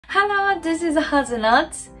Hello, this is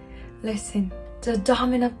Hazelnut. Listen, the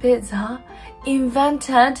Domino pizza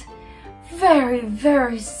invented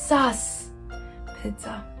very sus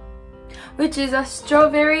pizza, which is a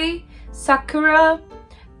strawberry Sakura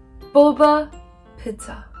boba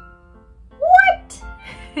pizza. What?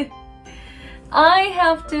 I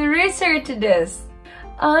have to research this.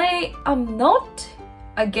 I am not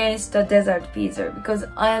against the dessert pizza because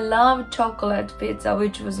I love chocolate pizza,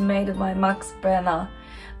 which was made by Max Brenner.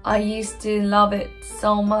 I used to love it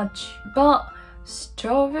so much. But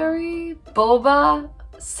strawberry boba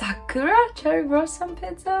Sakura cherry blossom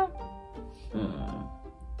pizza?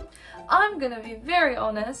 I'm gonna be very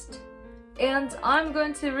honest and I'm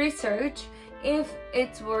going to research if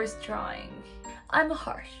it's worth trying. I'm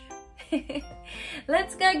harsh.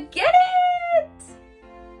 Let's go get it!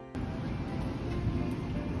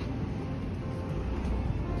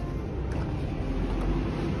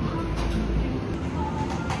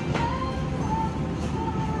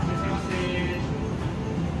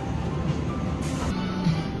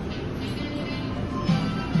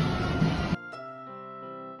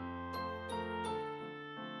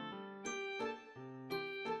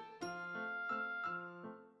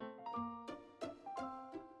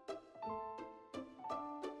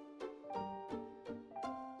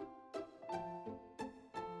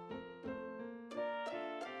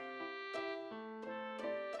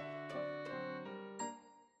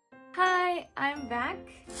 Hi, I'm back.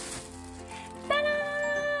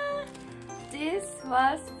 Ta-da! This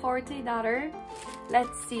was $40.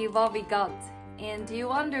 Let's see what we got. And do you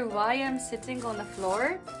wonder why I'm sitting on the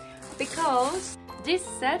floor? Because this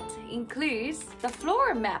set includes the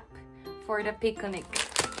floor map for the picnic.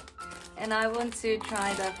 And I want to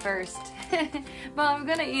try that first. But I'm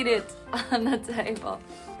gonna eat it on the table.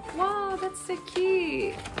 Wow, that's so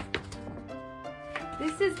cute.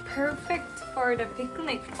 This is perfect for the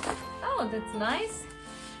picnic. Oh, that's nice.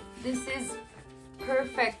 This is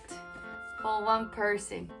perfect for one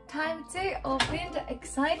person. Time to open the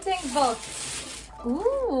exciting box.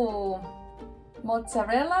 Ooh,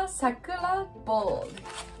 mozzarella Sakura bowl.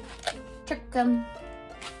 Chicken.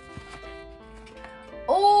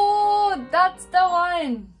 Oh, that's the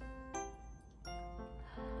one.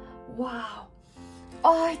 Wow.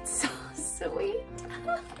 Oh, it's so sweet.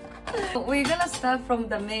 We're gonna start from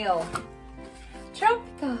the middle.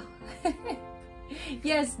 Tropical.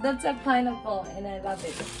 Yes, that's a pineapple and I love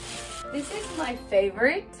it. This is my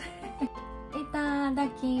favorite.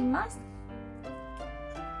 Itadakimasu.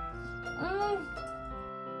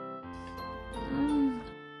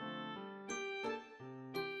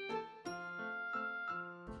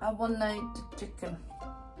 I want to eat the chicken.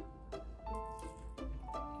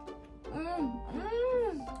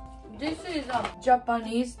 This is a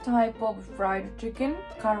Japanese type of fried chicken,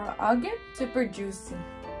 karaage, super juicy.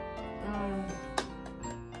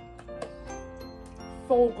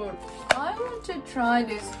 So good. I want to try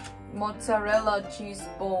this mozzarella cheese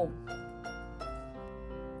bowl.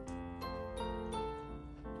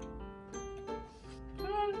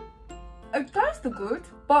 It tastes good,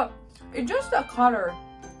 but it's just a color.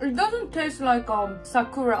 It doesn't taste like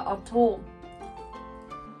Sakura at all.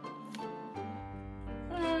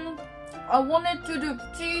 I wanted to do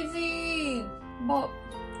cheesy, but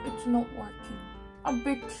it's not working. A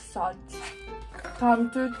bit sad. Time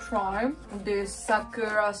to try this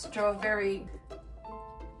Sakura strawberry.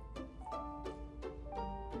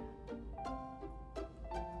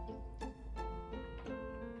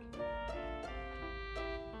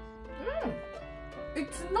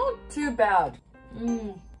 It's not too bad.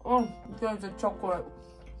 Oh, there's the chocolate.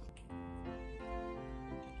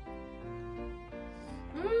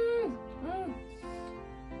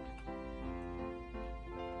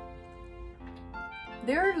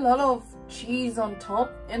 There are a lot of cheese on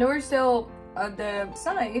top and also at the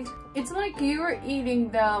side. It's like you're eating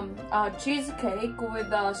the cheesecake with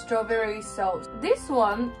the strawberry sauce. This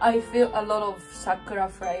one, I feel a lot of Sakura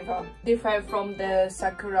flavor, different from the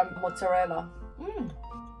Sakura mozzarella.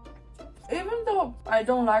 Even though I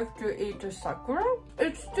don't like to eat the Sakura,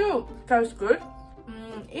 it still tastes good.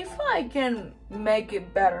 If I can make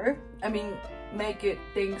it better, I mean make it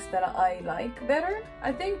things that I like better,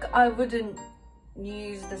 I think I wouldn't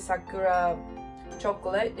use the Sakura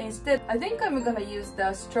chocolate. Instead, I think I'm gonna use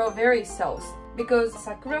the strawberry sauce because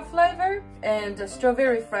Sakura flavor and the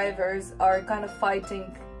strawberry flavors are kind of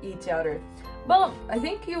fighting each other. But I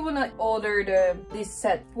think you wanna order this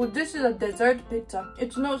set. Well, this is a dessert pizza.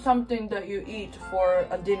 It's not something that you eat for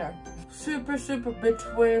a dinner. Super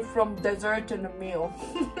between from dessert and a meal.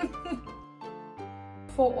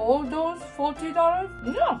 For all those $40?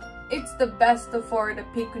 Yeah, it's the best for the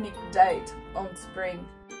picnic date on spring.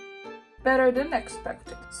 better than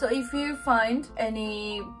expected. So if you find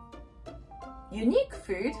any unique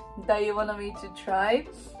food that you want me to try,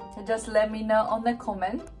 just let me know on the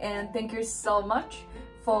comment. And thank you so much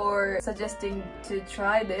for suggesting to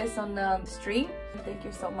try this on the stream. Thank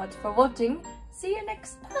you so much for watching. See you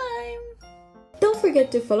next time. Don't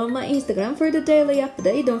forget to follow my Instagram for the daily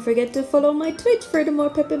update. Don't forget to follow my Twitch for the more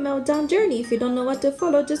Peppy Meltdown journey. If you don't know what to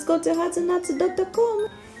follow, just go to hatsandhatsu.com.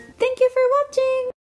 Thank you for watching!